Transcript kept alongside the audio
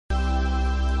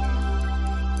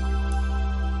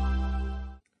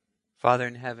Father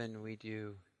in heaven, we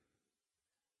do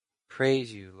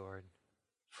praise you, Lord,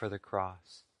 for the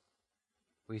cross.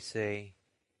 We say,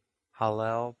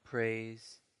 Hallel,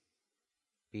 praise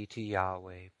be to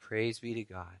Yahweh. Praise be to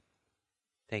God.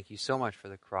 Thank you so much for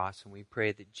the cross, and we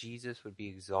pray that Jesus would be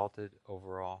exalted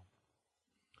over all.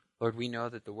 Lord, we know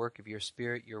that the work of your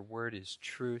Spirit, your word is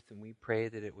truth, and we pray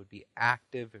that it would be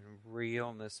active and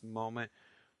real in this moment,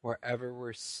 wherever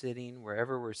we're sitting,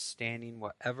 wherever we're standing,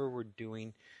 whatever we're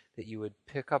doing, that you would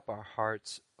pick up our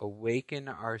hearts, awaken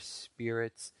our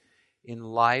spirits,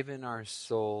 enliven our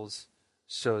souls,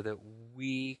 so that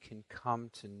we can come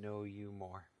to know you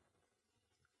more.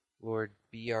 Lord,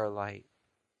 be our light,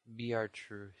 be our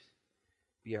truth,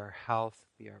 be our health,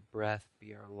 be our breath,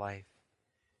 be our life.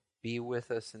 Be with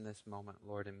us in this moment,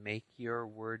 Lord, and make your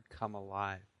word come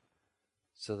alive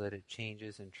so that it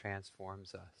changes and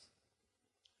transforms us.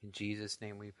 In Jesus'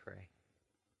 name we pray.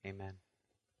 Amen.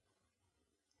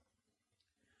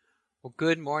 Well,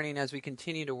 good morning as we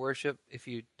continue to worship. If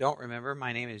you don't remember,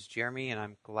 my name is Jeremy, and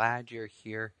I'm glad you're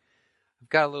here. I've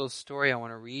got a little story I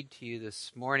want to read to you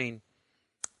this morning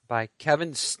by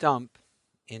Kevin Stump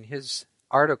in his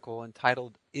article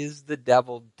entitled, Is the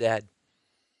Devil Dead?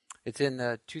 It's in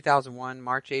the 2001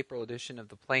 March-April edition of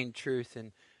The Plain Truth,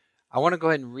 and I want to go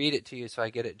ahead and read it to you so I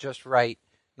get it just right.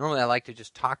 Normally I like to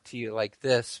just talk to you like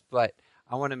this, but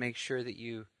I want to make sure that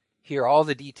you hear all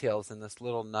the details in this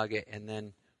little nugget, and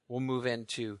then we'll move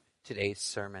into today's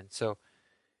sermon. So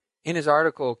in his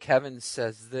article, Kevin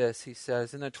says this. He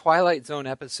says, in the Twilight Zone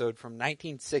episode from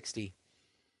 1960,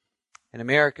 an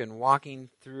American walking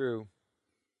through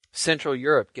Central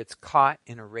Europe gets caught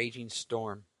in a raging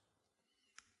storm.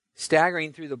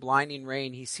 Staggering through the blinding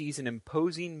rain, he sees an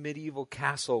imposing medieval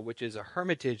castle, which is a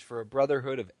hermitage for a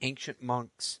brotherhood of ancient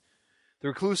monks. The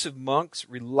reclusive monks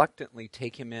reluctantly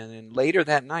take him in, and later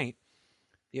that night,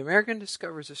 the American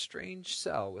discovers a strange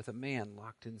cell with a man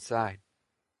locked inside.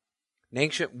 An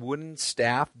ancient wooden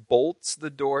staff bolts the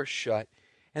door shut,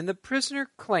 and the prisoner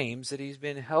claims that he's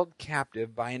been held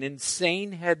captive by an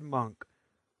insane head monk,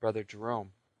 Brother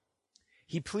Jerome.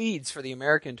 He pleads for the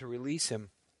American to release him,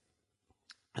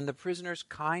 and the prisoner's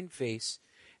kind face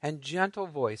and gentle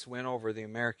voice win over the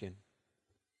American.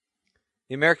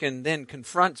 The American then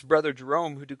confronts Brother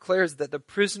Jerome, who declares that the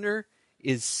prisoner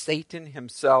is Satan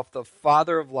himself, the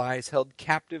father of lies, held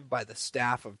captive by the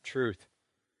staff of truth,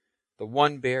 the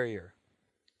one barrier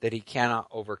that he cannot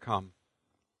overcome.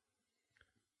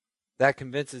 That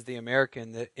convinces the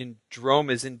American that Jerome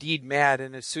is indeed mad,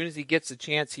 and as soon as he gets a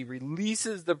chance, he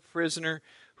releases the prisoner,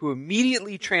 who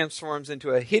immediately transforms into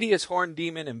a hideous horned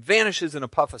demon and vanishes in a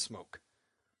puff of smoke.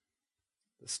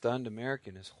 The stunned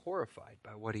American is horrified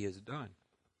by what he has done.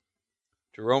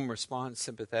 Jerome responds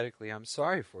sympathetically, I'm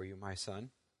sorry for you, my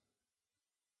son.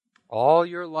 All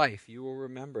your life you will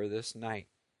remember this night,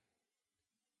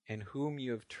 and whom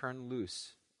you have turned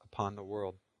loose upon the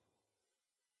world.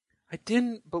 I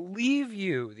didn't believe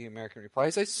you, the American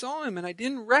replies. I saw him and I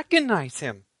didn't recognize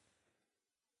him.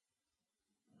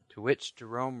 To which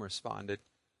Jerome responded,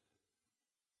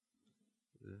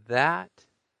 that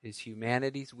is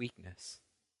humanity's weakness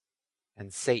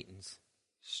and Satan's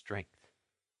strength.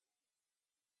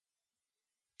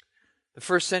 The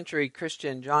first century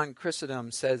Christian John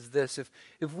Chrysostom says this,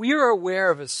 if we are aware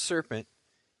of a serpent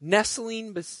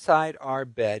nestling beside our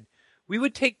bed, we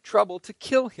would take trouble to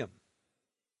kill him.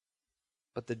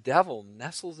 But the devil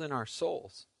nestles in our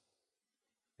souls,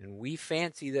 and we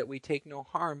fancy that we take no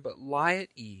harm, but lie at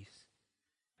ease.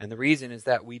 And the reason is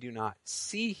that we do not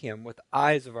see him with the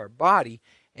eyes of our body,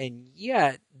 and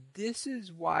yet this is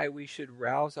why we should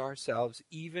rouse ourselves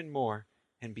even more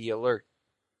and be alert.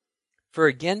 For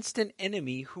against an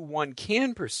enemy who one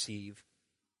can perceive,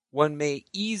 one may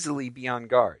easily be on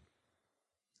guard.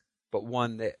 But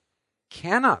one that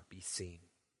cannot be seen,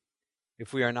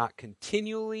 if we are not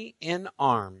continually in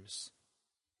arms,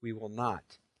 we will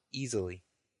not easily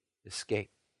escape.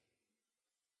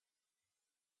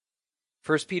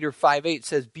 1 Peter 5:8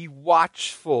 says, be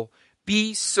watchful,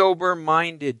 be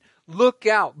sober-minded, look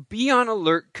out, be on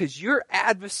alert, because your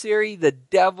adversary, the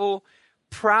devil,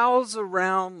 prowls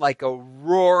around like a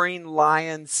roaring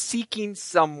lion seeking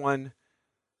someone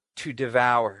to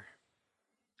devour.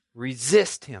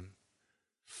 Resist him,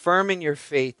 firm in your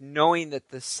faith, knowing that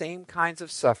the same kinds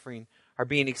of suffering are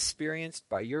being experienced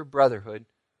by your brotherhood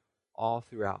all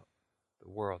throughout the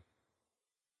world.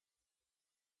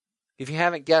 If you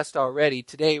haven't guessed already,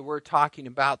 today we're talking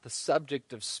about the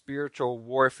subject of spiritual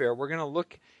warfare. We're going to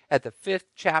look at the 5th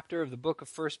chapter of the book of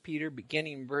 1 Peter,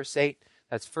 beginning in verse 8.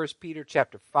 That's 1 Peter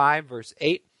chapter 5, verse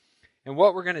 8. And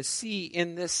what we're going to see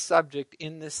in this subject,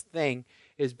 in this thing,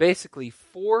 is basically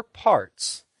 4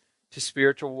 parts to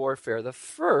spiritual warfare. The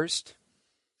first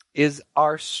is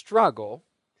our struggle.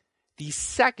 The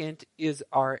second is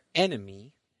our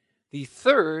enemy. The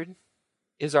third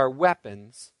is our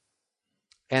weapons.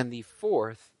 And the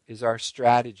fourth is our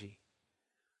strategy.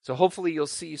 So hopefully you'll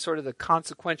see sort of the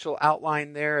consequential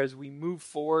outline there as we move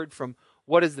forward from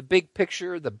what is the big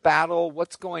picture, the battle,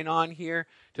 what's going on here,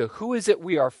 to who is it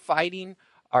we are fighting,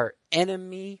 our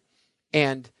enemy,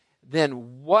 and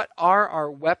then what are our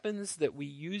weapons that we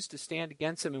use to stand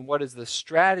against him, and what is the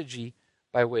strategy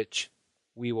by which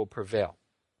we will prevail.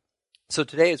 So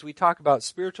today, as we talk about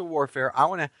spiritual warfare, I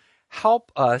want to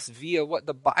help us via what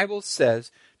the Bible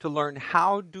says to learn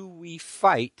how do we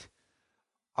fight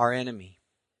our enemy.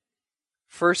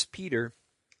 1 Peter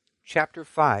chapter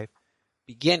 5,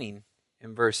 beginning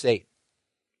in verse 8.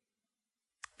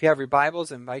 If you have your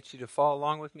Bibles, I invite you to follow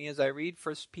along with me as I read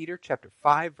 1 Peter chapter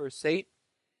 5, verse 8. It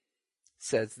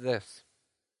says this: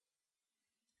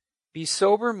 "Be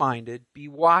sober-minded, be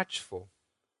watchful.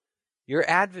 Your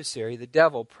adversary, the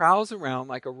devil, prowls around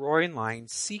like a roaring lion,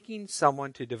 seeking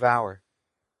someone to devour.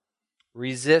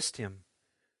 Resist him,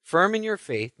 firm in your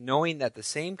faith, knowing that the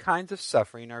same kinds of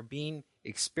suffering are being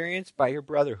experienced by your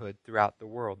brotherhood throughout the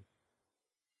world.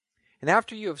 And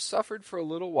after you have suffered for a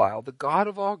little while, the God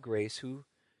of all grace, who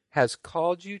has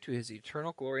called you to his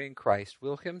eternal glory in Christ,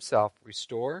 will himself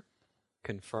restore,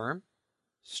 confirm,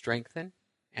 strengthen,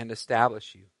 and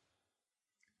establish you.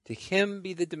 To him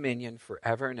be the dominion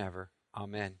forever and ever.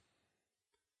 Amen."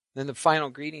 Then the final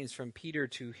greetings from Peter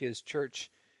to his church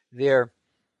there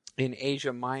in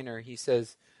Asia Minor. He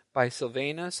says, "By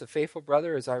Silvanus, a faithful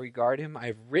brother as I regard him, I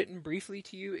have written briefly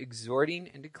to you, exhorting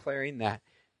and declaring that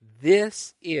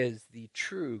this is the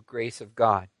true grace of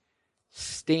God.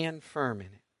 Stand firm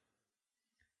in it.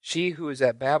 She who is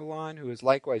at Babylon, who is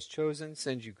likewise chosen,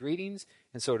 sends you greetings,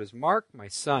 and so does Mark, my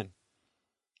son.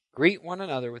 Greet one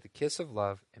another with a kiss of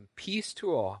love, and peace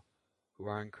to all who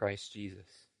are in Christ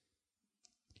Jesus."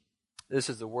 This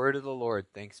is the word of the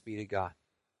Lord. Thanks be to God.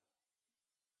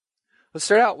 Let's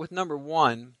start out with number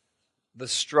one, the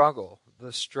struggle.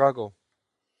 The struggle.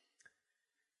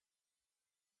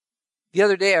 The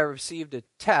other day I received a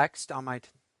text on my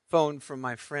phone from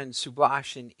my friend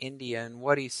Subhash in India, and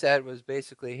what he said was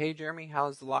basically, "Hey Jeremy,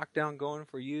 how's the lockdown going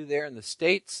for you there in the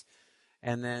States?"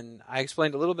 And then I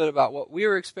explained a little bit about what we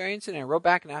were experiencing, and I wrote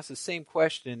back and asked the same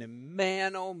question, and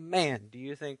man, oh man, do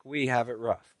you think we have it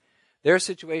rough. Their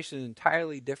situation is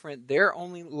entirely different. They're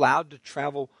only allowed to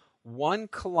travel 1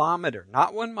 kilometer,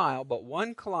 not 1 mile, but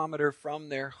 1 kilometer from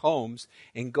their homes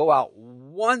and go out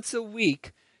once a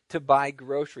week to buy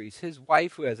groceries. His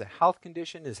wife, who has a health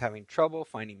condition, is having trouble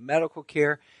finding medical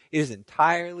care. It is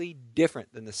entirely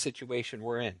different than the situation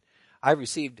we're in. I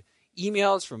received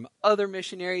emails from other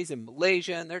missionaries in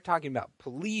Malaysia, and they're talking about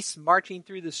police marching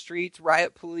through the streets,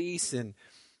 riot police, and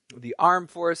the armed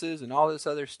forces, and all this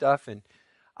other stuff. And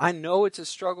I know it's a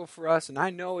struggle for us, and I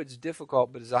know it's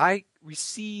difficult, but as I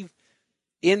receive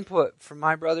input from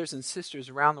my brothers and sisters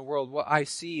around the world, what I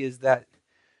see is that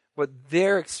what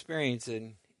they're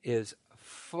experiencing is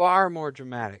far more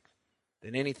dramatic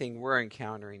than anything we're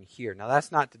encountering here. Now,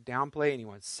 that's not to downplay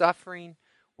anyone's suffering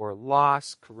or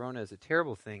loss. Corona is a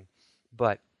terrible thing.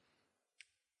 But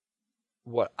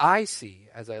what I see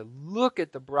as I look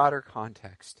at the broader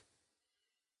context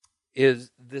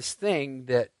is this thing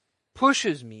that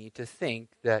pushes me to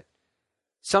think that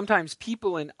sometimes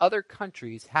people in other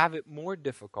countries have it more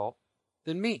difficult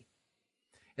than me.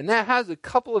 And that has a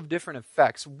couple of different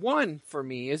effects. One, for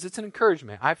me, is it's an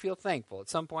encouragement. I feel thankful. At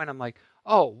some point, I'm like,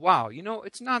 oh, wow,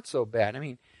 it's not so bad. I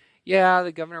mean, yeah,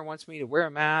 the governor wants me to wear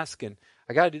a mask, and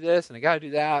I got to do this, and I got to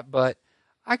do that, but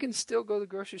I can still go to the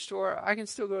grocery store. I can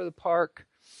still go to the park.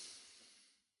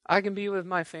 I can be with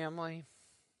my family.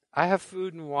 I have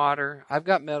food and water. I've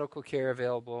got medical care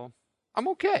available. I'm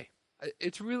okay.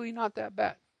 It's really not that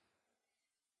bad.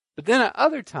 But then at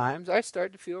other times, I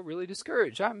start to feel really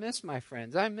discouraged. I miss my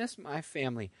friends. I miss my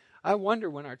family. I wonder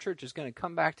when our church is going to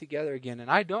come back together again.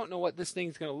 And I don't know what this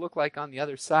thing's going to look like on the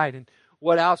other side and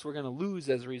what else we're going to lose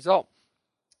as a result.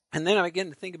 And then I begin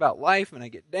to think about life, and I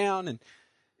get down, and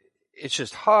it's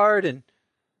just hard, and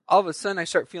all of a sudden I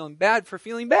start feeling bad for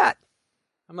feeling bad.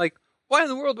 I'm like, why in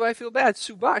the world do I feel bad?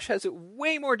 Subhash has it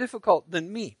way more difficult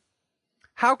than me.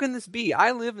 How can this be?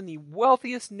 I live in the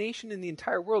wealthiest nation in the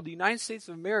entire world, the United States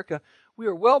of America. We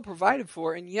are well provided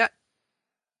for, and yet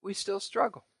we still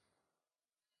struggle.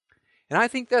 And I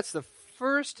think that's the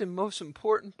first and most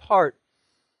important part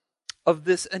of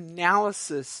this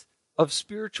analysis of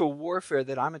spiritual warfare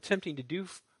that I'm attempting to do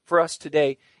for us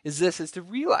today is to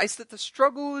realize that the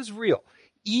struggle is real.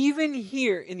 Even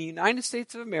here in the United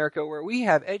States of America, where we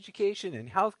have education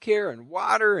and healthcare and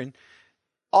water and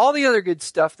all the other good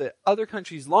stuff that other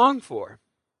countries long for,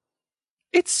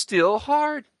 it's still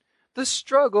hard. The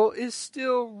struggle is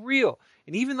still real.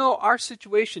 And even though our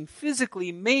situation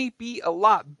physically may be a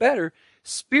lot better,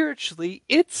 spiritually,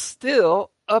 it's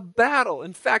still a battle.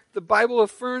 In fact, the Bible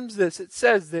affirms this. It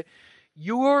says that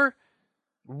you're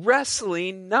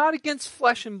wrestling not against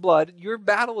flesh and blood. Your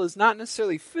battle is not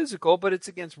necessarily physical, but it's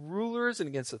against rulers and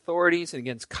against authorities and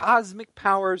against cosmic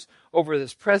powers over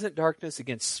this present darkness,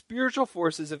 against spiritual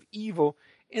forces of evil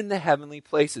in the heavenly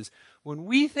places. When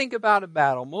we think about a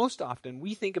battle, most often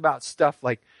we think about stuff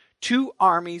like two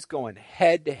armies going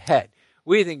head to head.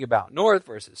 We think about North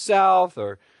versus South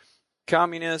or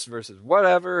communist versus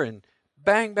whatever, and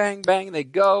bang, bang, bang, they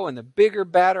go, and the bigger,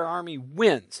 badder army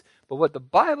wins. But what the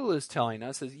Bible is telling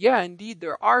us is, yeah, indeed,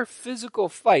 there are physical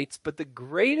fights, but the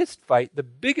greatest fight, the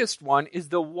biggest one, is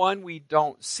the one we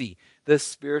don't see, the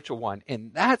spiritual one.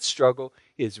 And that struggle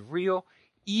is real,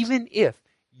 even if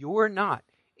you're not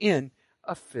in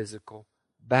a physical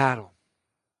battle.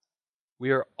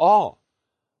 We are all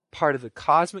part of the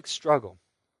cosmic struggle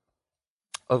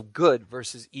of good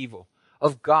versus evil,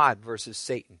 of God versus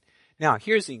Satan. Now,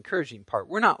 here's the encouraging part.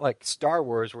 We're not like Star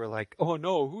Wars. We're like, oh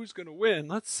no, who's going to win?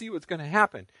 Let's see what's going to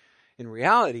happen. In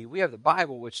reality, we have the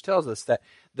Bible, which tells us that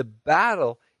the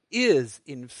battle is,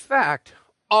 in fact,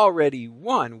 already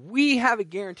won. We have a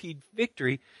guaranteed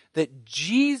victory that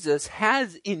Jesus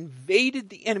has invaded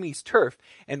the enemy's turf.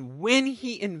 And when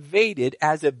he invaded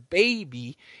as a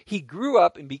baby, he grew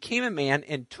up and became a man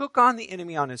and took on the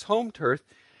enemy on his home turf,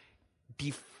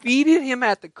 defeated him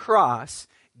at the cross,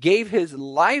 gave his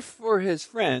life for his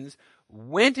friends,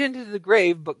 went into the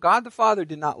grave, but God the Father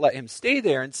did not let him stay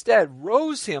there. Instead,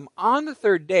 rose him on the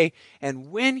third day,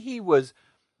 and when he was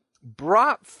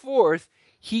brought forth,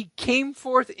 he came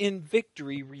forth in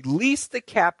victory, released the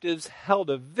captives, held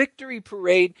a victory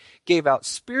parade, gave out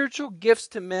spiritual gifts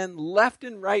to men left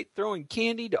and right, throwing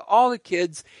candy to all the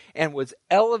kids, and was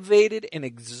elevated and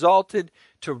exalted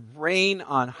to reign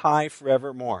on high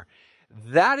forevermore.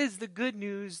 That is the good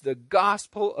news, the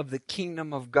gospel of the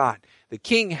kingdom of God. The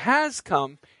king has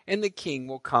come, and the king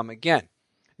will come again.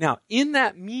 Now, in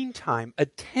that meantime, a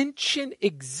tension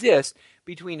exists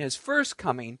between his first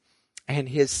coming and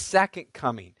his second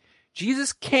coming.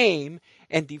 Jesus came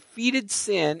and defeated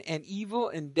sin and evil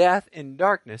and death and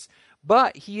darkness,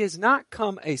 but he has not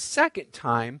come a second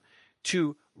time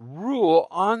to rule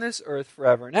on this earth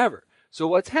forever and ever. So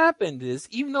what's happened is,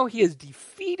 even though he has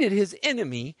defeated his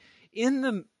enemy, in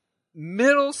the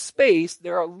middle space,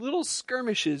 there are little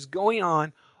skirmishes going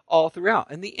on all throughout.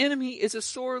 And the enemy is a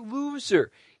sore loser.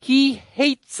 He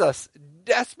hates us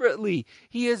desperately.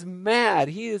 He is mad.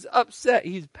 He is upset.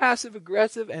 He's passive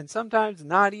aggressive and sometimes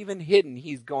not even hidden.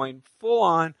 He's going full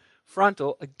on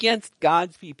frontal against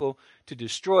God's people to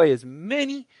destroy as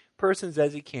many persons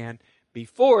as he can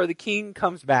before the king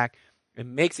comes back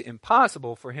and makes it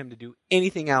impossible for him to do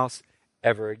anything else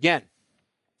ever again.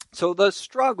 So the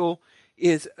struggle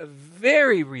is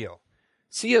very real.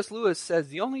 C.S. Lewis says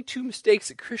the only two mistakes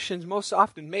that Christians most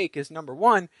often make is, number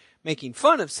one, making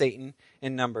fun of Satan,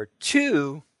 and number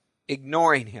two,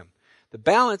 ignoring him. The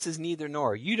balance is neither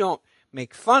nor. You don't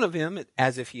make fun of him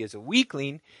as if he is a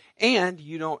weakling, and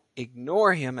you don't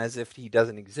ignore him as if he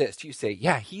doesn't exist. You say,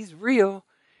 yeah, he's real,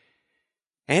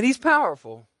 and he's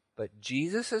powerful, but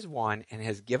Jesus has won and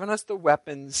has given us the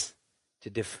weapons to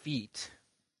defeat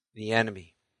the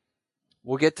enemy.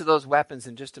 We'll get to those weapons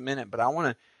in just a minute, but I want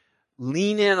to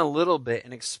lean in a little bit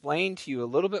and explain to you a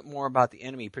little bit more about the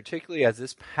enemy, particularly as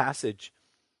this passage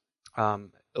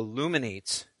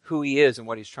illuminates who he is and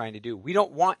what he's trying to do. We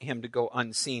don't want him to go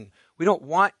unseen. We don't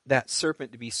want that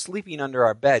serpent to be sleeping under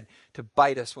our bed to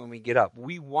bite us when we get up.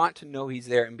 We want to know he's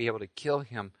there and be able to kill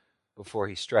him before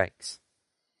he strikes.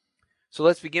 So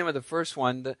let's begin with the first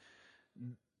one,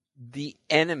 the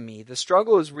enemy. The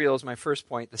struggle is real is my first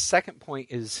point. The second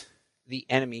point is the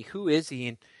enemy. Who is he?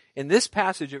 And in this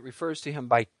passage, it refers to him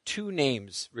by two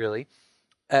names, really.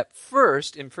 At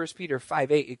first, in 1 Peter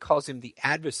 5:8, it calls him the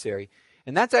adversary.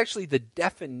 And that's actually the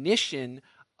definition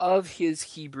of his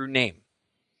Hebrew name.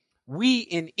 We,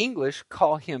 in English,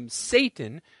 call him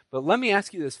Satan. But let me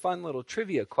ask you this fun little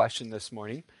trivia question this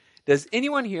morning. Does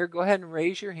anyone here, go ahead and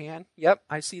raise your hand. Yep,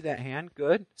 I see that hand.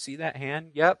 Good. See that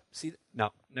hand? Yep.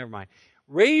 No, never mind.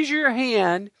 Raise your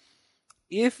hand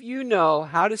if you know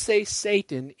how to say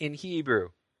Satan in Hebrew.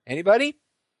 Anybody?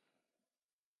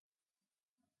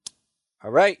 All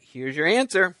right, here's your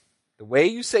answer. The way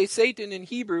you say Satan in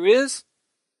Hebrew is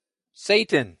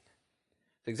Satan.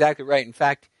 That's exactly right. In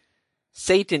fact,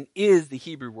 Satan is the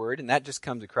Hebrew word, and that just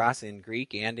comes across in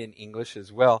Greek and in English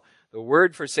as well. The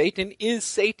word for Satan is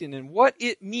Satan, and what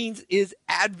it means is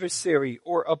adversary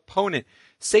or opponent.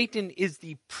 Satan is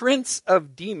the prince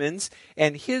of demons,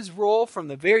 and his role from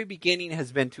the very beginning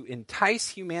has been to entice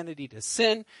humanity to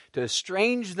sin, to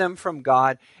estrange them from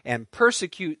God, and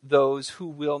persecute those who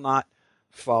will not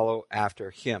follow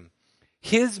after him.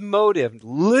 His motive,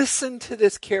 listen to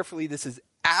this carefully, this is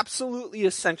absolutely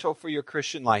essential for your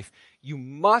Christian life. You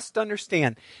must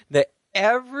understand that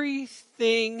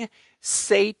everything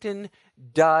Satan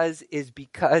does is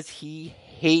because he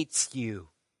hates you.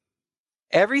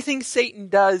 Everything Satan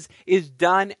does is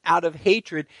done out of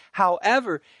hatred.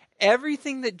 However,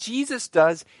 everything that Jesus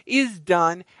does is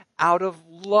done out of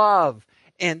love.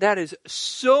 And that is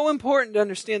so important to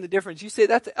understand the difference. You say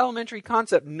that's an elementary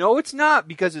concept. No, it's not,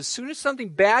 because as soon as something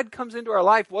bad comes into our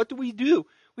life, what do?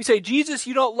 We say, Jesus,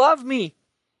 you don't love me.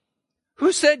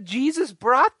 Who said Jesus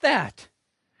brought that?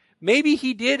 Maybe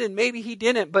he did and maybe he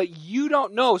didn't, but you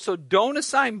don't know. So don't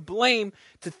assign blame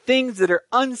to things that are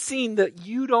unseen that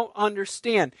you don't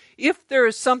understand. If there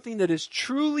is something that is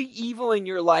truly evil in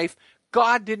your life,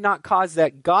 God did not cause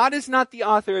that. God is not the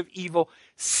author of evil.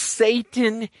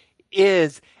 Satan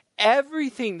is.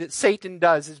 Everything that Satan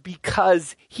does is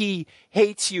because he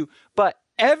hates you. But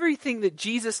everything that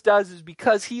Jesus does is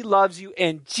because he loves you,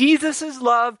 and Jesus'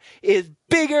 love is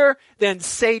bigger than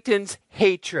Satan's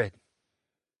hatred.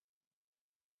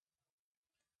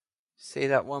 Say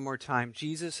that one more time.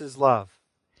 Jesus' love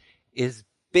is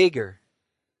bigger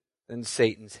than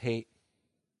Satan's hate.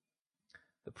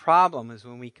 The problem is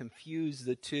when we confuse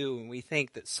the two and we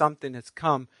think that something that's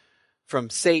come from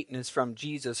Satan is from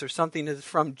Jesus, or something that's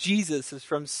from Jesus is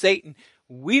from Satan.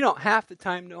 We don't half the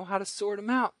time know how to sort them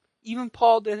out. Even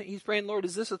Paul didn't. He's praying, Lord,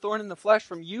 is this a thorn in the flesh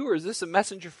from you, or is this a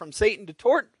messenger from Satan to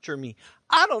torture me?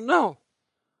 I don't know.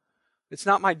 It's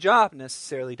not my job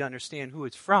necessarily to understand who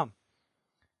it's from.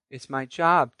 It's my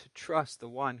job to trust the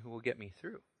one who will get me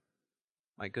through,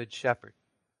 my good shepherd.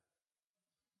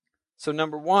 So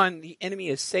number one, the enemy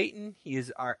is Satan. He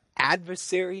is our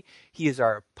adversary. He is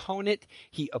our opponent.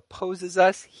 He opposes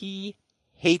us. He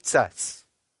hates us.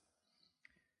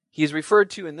 He is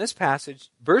referred to in this passage,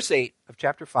 verse 8 of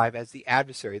chapter 5, as the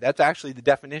adversary. That's actually the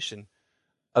definition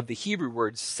of the Hebrew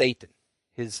word Satan,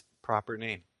 his proper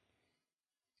name.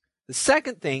 The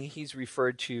second thing he's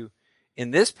referred to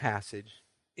in this passage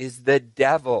is the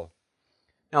devil.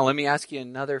 Now let me ask you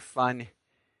another fun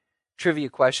trivia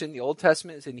question. The Old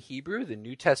Testament is in Hebrew. The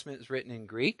New Testament is written in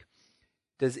Greek.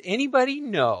 Does anybody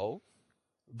know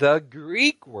the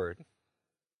Greek word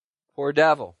for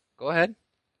devil? Go ahead.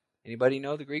 Anybody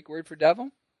know the Greek word for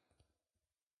devil?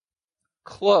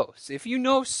 Close. If you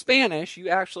know Spanish, you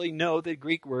actually know the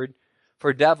Greek word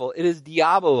for devil. It is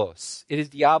diabolos. It is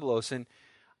diabolos. And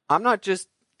I'm not just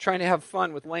trying to have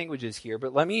fun with languages here,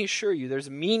 but let me assure you there's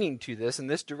a meaning to this, and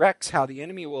this directs how the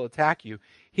enemy will attack you.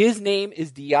 His name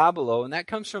is diabolo, and that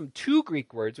comes from two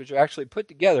Greek words which are actually put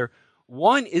together.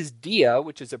 One is dia,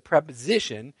 which is a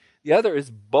preposition. The other is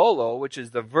bolo, which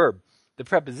is the verb. The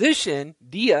preposition,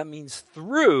 dia, means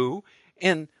through,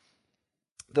 and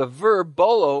the verb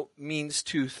bolo means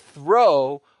to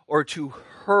throw or to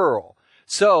hurl.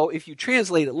 So if you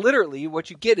translate it literally,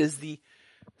 what you get is the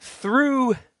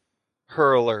through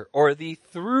hurler or the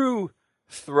through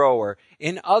thrower.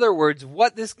 In other words,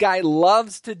 what this guy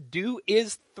loves to do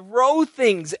is throw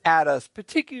things at us,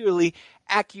 particularly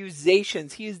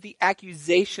accusations. He is the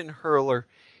accusation hurler.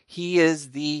 He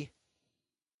is the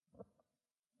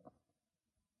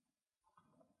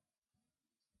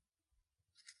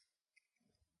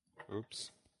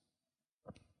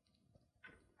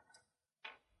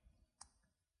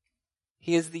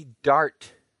He is the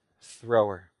dart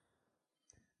thrower.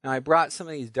 Now, I brought some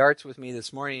of these darts with me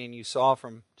this morning, and you saw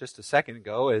from just a second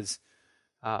ago as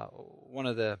one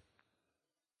of the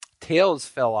tails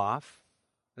fell off,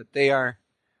 that they are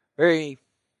very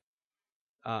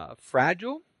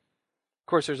fragile. Of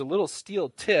course, there's a little steel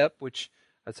tip, which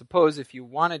I suppose if you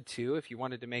wanted to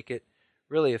make it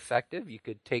really effective, you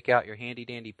could take out your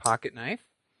handy-dandy pocket knife,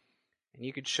 and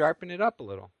you could sharpen it up a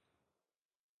little.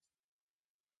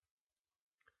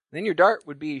 Then your dart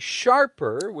would be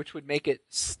sharper, which would make it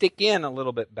stick in a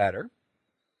little bit better.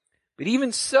 But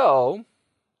even so,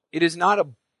 it is not a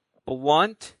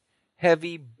blunt,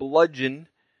 heavy bludgeon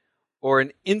or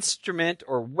an instrument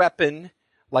or weapon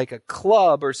like a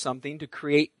club or something to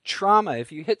create trauma.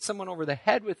 If you hit someone over the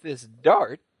head with this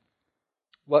dart,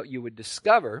 what you would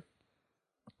discover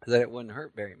is that it wouldn't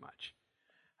hurt very much.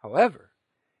 However,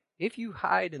 if you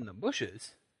hide in the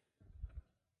bushes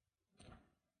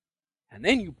and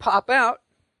then you pop out,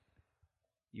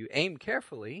 you aim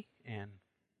carefully, and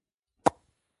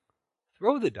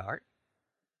throw the dart,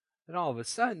 then all of a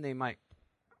sudden they might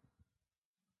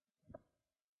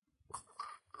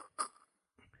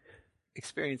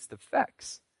experience the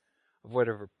effects of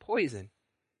whatever poison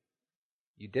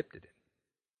you dipped it in.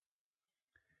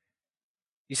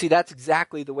 You see, that's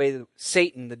exactly the way that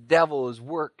Satan, the devil, is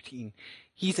working.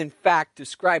 He's in fact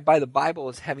described by the Bible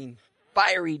as having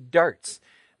fiery darts.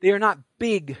 They are not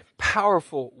big,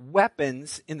 powerful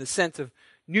weapons in the sense of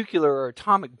nuclear or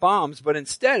atomic bombs, but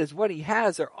instead is what he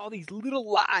has are all these little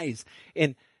lies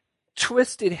and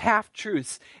twisted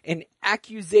half-truths and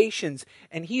accusations,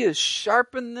 and he has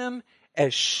sharpened them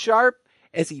as sharp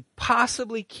as he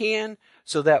possibly can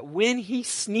so that when he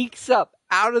sneaks up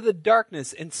out of the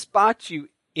darkness and spots you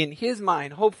in his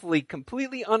mind, hopefully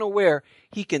completely unaware,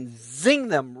 he can zing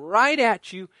them right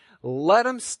at you, let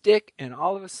them stick, and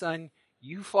all of a sudden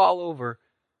you fall over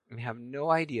and have no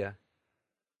idea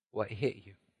what hit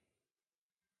you.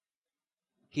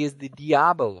 He is the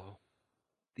Diabolo,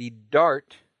 the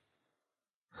dart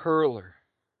hurler.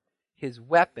 His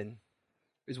weapon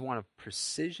is one of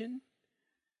precision,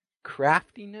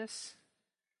 craftiness,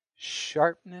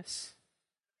 sharpness.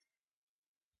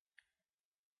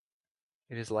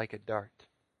 It is like a dart.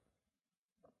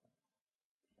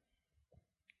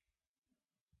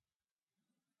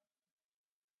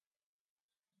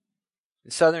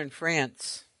 In southern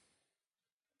France,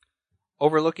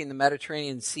 overlooking the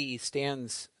Mediterranean Sea,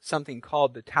 stands something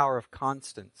called the Tower of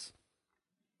Constance.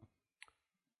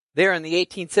 There in the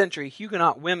 18th century,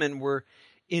 Huguenot women were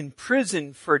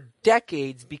imprisoned for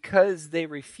decades because they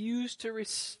refused to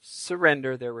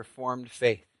surrender their Reformed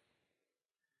faith.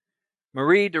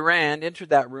 Marie Durand entered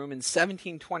that room in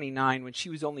 1729 when she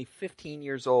was only 15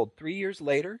 years old. 3 years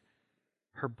later,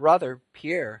 her brother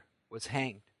Pierre was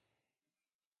hanged,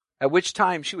 at which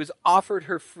time she was offered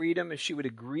her freedom if she would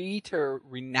agree to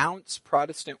renounce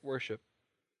Protestant worship.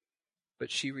 But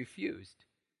she refused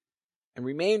and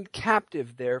remained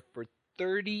captive there for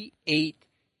 38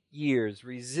 years,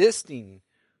 resisting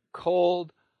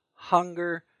cold,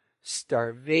 hunger,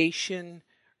 starvation,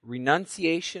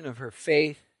 renunciation of her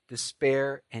faith,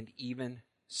 despair, and even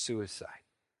suicide.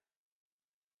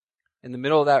 In the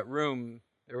middle of that room,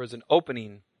 there was an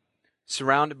opening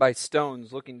surrounded by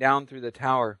stones looking down through the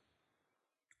tower.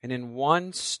 And in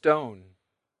one stone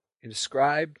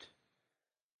inscribed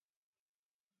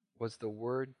was the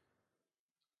word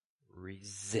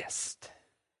resist.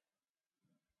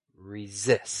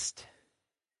 Resist.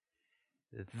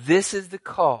 This is the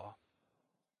call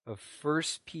of 1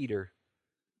 Peter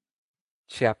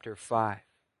chapter 5.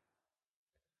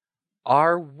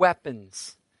 Our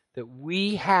weapons that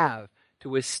we have to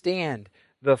withstand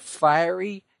the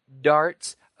fiery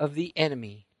darts of the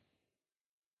enemy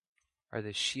are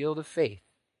the shield of faith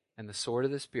and the sword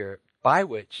of the Spirit, by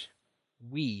which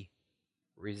we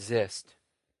resist.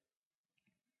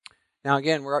 Now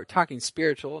again, we're talking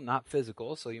spiritual, not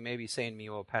physical, so you may be saying to me,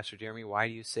 well, Pastor Jeremy, why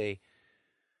do you say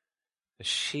the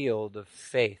shield of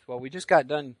faith? Well, we just got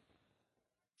done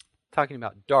talking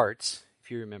about darts,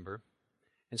 if you remember.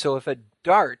 And so if a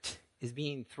dart is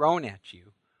being thrown at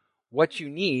you, what you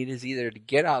need is either to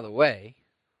get out of the way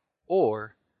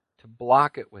or to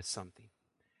block it with something.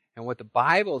 And what the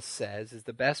Bible says is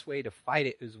the best way to fight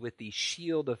it is with the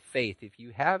shield of faith. If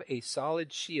you have a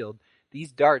solid shield,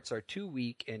 these darts are too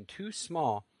weak and too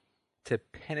small to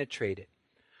penetrate it.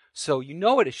 So you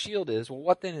know what a shield is. Well,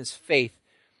 what then is faith?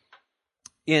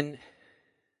 In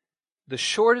the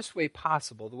shortest way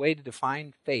possible, the way to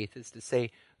define faith is to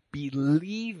say,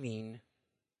 believing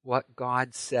what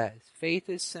God says. Faith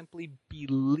is simply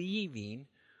believing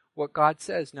what God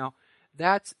says. Now,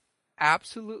 that's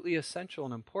absolutely essential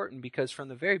and important because from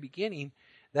the very beginning,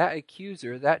 that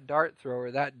accuser, that dart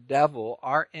thrower, that devil,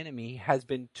 our enemy, has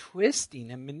been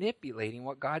twisting and manipulating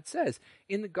what God says.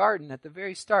 In the garden, at the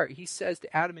very start, he says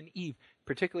to Adam and Eve,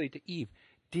 particularly to Eve,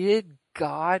 did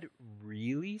God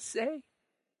really say?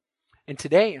 And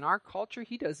today, in our culture,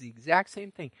 he does the exact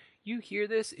same thing. You hear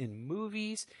this in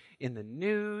movies, in the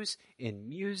news, in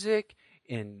music,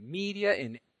 in media,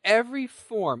 in every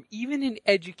form, even in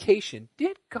education.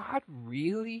 Did God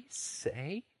really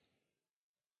say?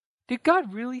 Did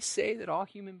God really say that all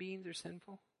human beings are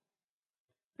sinful?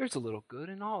 There's a little good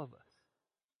in all of us.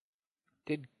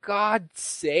 Did God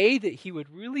say that he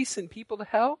would really send people to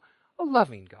hell? A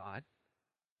loving God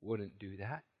wouldn't do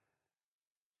that.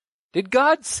 Did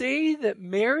God say that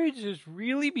marriage is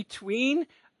really between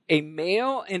a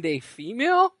male and a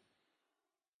female?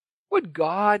 Would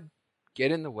God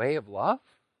get in the way of love?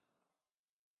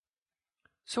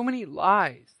 So many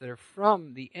lies that are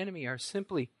from the enemy are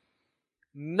simply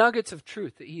nuggets of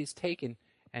truth that he has taken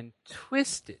and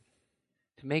twisted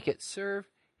to make it serve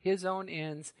his own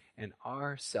ends and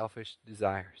our selfish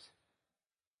desires.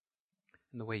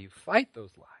 And the way you fight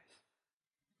those lies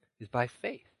is by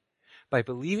faith, by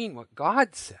believing what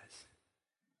God says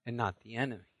and not the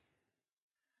enemy.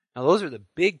 Now, those are the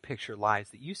big picture lies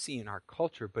that you see in our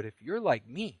culture, but if you're like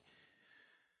me,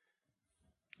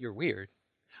 you're weird,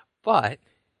 but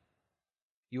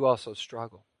you also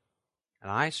struggle. And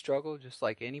I struggle just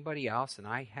like anybody else, and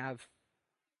I have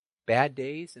bad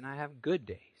days and I have good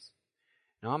days.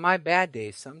 And on my bad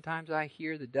days, sometimes I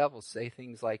hear the devil say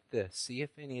things like this. See if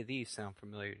any of these sound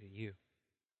familiar to you.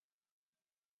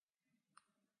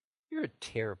 You're a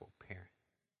terrible parent.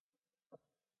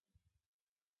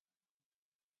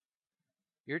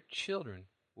 Your children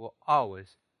will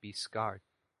always be scarred.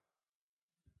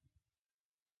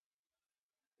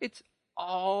 It's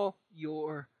all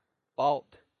your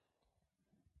fault.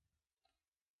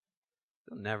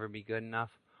 They'll never be good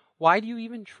enough. Why do you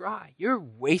even try? You're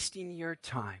wasting your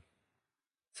time.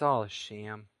 It's all a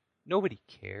sham. Nobody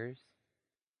cares.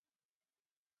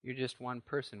 You're just one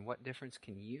person. What difference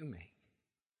can you make?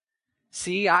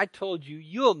 See, I told you,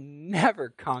 you'll never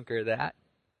conquer that.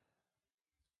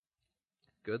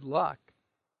 Good luck.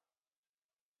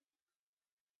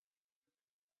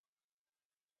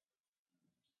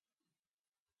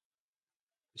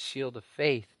 The shield of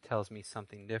faith tells me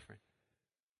something different.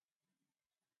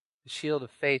 The shield of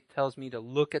faith tells me to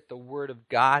look at the Word of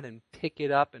God and pick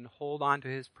it up and hold on to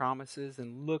His promises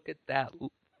and look at that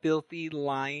filthy,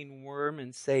 lying worm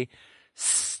and say,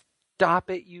 "Stop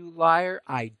it, you liar.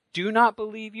 I do not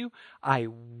believe you. I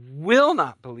will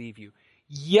not believe you.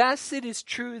 Yes, it is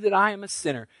true that I am a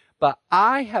sinner, but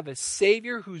I have a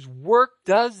Savior whose work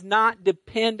does not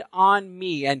depend on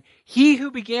me. And He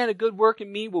who began a good work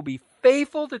in me will be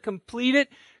faithful to complete it,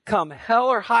 come hell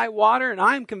or high water. And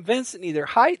I am convinced that neither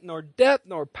height, nor depth,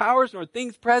 nor powers, nor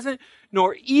things present,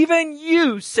 nor even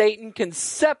you, Satan, can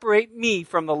separate me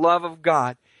from the love of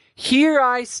God. Here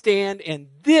I stand, and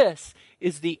this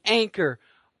is the anchor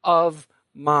of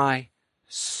my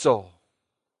soul."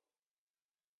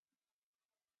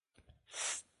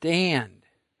 Stand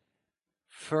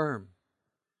firm.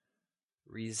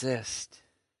 Resist.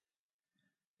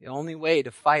 The only way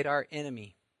to fight our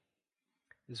enemy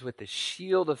is with the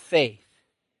shield of faith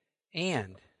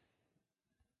and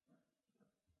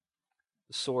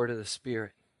the sword of the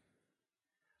Spirit.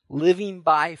 Living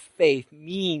by faith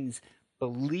means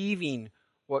believing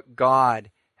what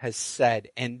God has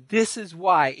said. And this is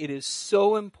why it is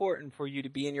so important for you to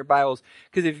be in your Bibles.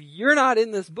 Because if you're not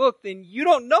in this book, then you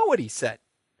don't know what He said.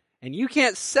 And you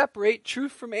can't separate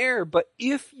truth from error. But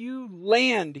if you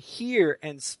land here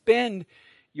and spend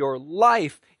your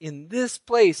life in this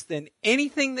place, then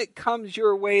anything that comes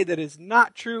your way that is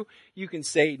not true, you can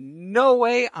say, "No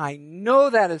way, I know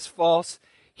that is false.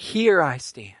 Here I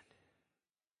stand."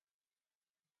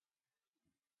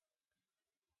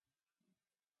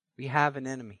 We have an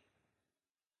enemy.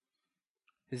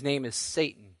 His name is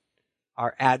Satan,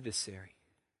 our adversary,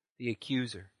 the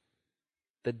accuser,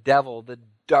 the devil, the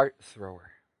dart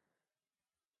thrower.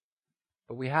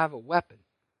 But we have a weapon.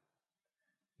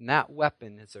 And that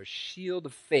weapon is our shield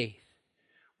of faith,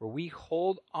 where we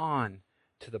hold on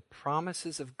to the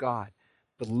promises of God,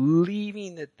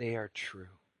 believing that they are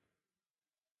true.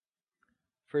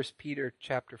 1 Peter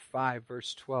chapter 5,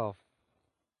 verse 12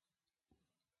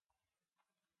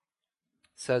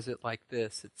 says it like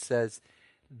this. It says,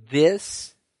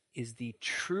 "This is the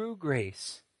true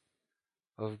grace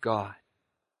of God."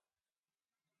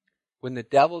 When the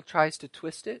devil tries to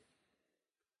twist it,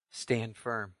 stand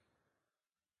firm.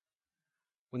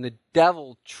 When the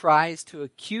devil tries to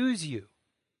accuse you,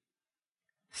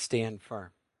 stand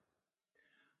firm.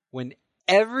 When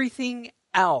everything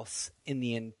else in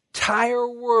the entire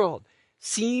world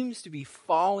seems to be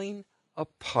falling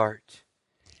apart,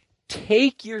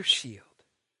 take your shield,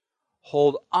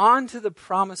 hold on to the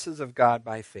promises of God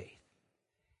by faith,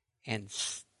 and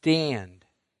stand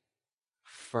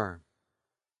firm.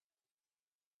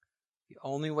 The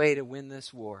only way to win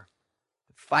this war,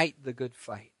 to fight the good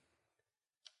fight,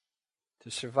 to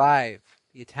survive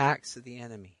the attacks of the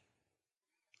enemy,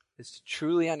 is to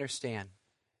truly understand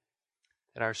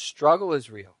that our struggle is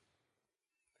real.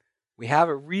 We have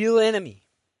a real enemy.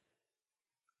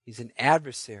 He's an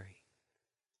adversary,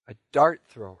 a dart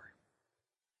thrower,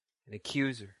 an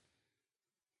accuser.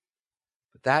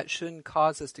 But that shouldn't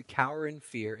cause us to cower in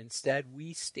fear. Instead,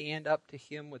 we stand up to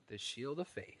him with the shield of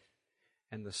faith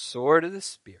and the sword of the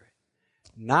Spirit,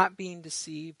 not being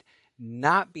deceived,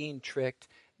 not being tricked,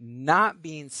 not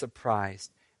being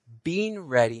surprised, being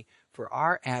ready for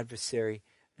our adversary,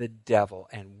 the devil.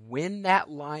 And when that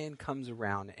lion comes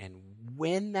around and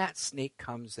when that snake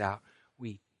comes out,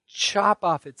 we chop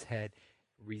off its head,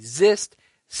 resist,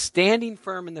 standing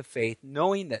firm in the faith,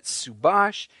 knowing that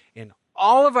Subhash and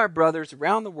all of our brothers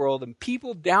around the world and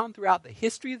people down throughout the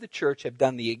history of the church have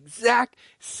done the exact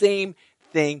same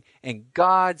thing, and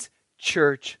God's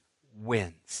church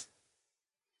wins.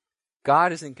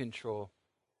 God is in control.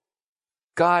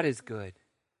 God is good.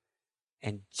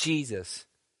 And Jesus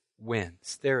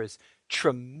wins. There is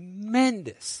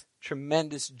tremendous,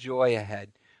 tremendous joy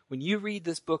ahead. When you read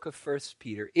this book of 1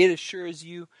 Peter, it assures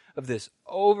you of this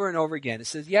over and over again. It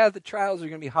says, yeah, the trials are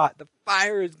going to be hot. The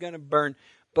fire is going to burn.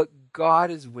 But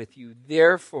God is with you.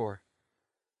 Therefore,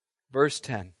 verse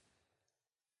 10,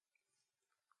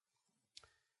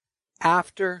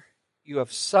 after you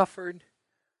have suffered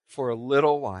for a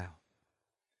little while,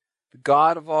 the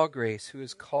God of all grace, who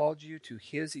has called you to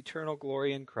his eternal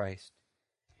glory in Christ,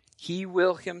 he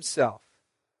will himself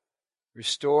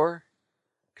restore,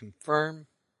 confirm,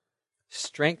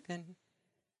 strengthen,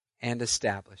 and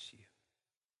establish you.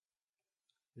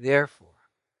 Therefore,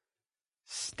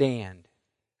 stand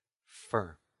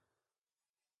firm.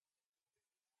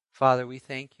 Father, we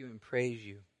thank you and praise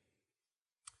you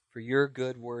for your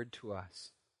good word to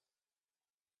us.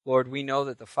 Lord, we know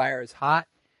that the fire is hot,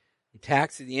 the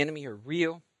attacks of the enemy are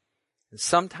real, and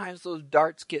sometimes those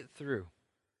darts get through,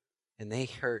 and they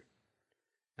hurt.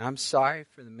 And I'm sorry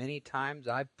for the many times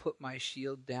I've put my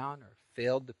shield down or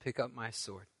failed to pick up my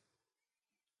sword.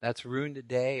 That's ruined a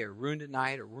day or ruined a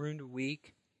night or ruined a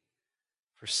week.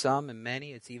 For some and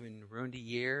many, it's even ruined a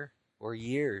year or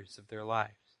years of their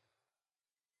lives.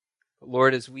 But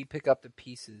Lord, as we pick up the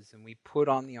pieces and we put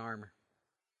on the armor,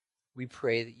 we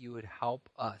pray that you would help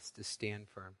us to stand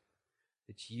firm,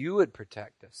 that you would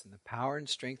protect us in the power and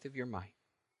strength of your might,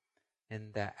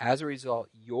 and that as a result,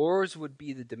 yours would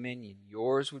be the dominion,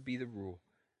 yours would be the rule,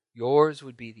 yours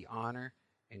would be the honor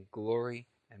and glory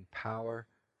and power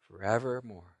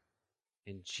forevermore.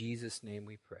 In Jesus' name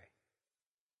we pray.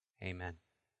 Amen.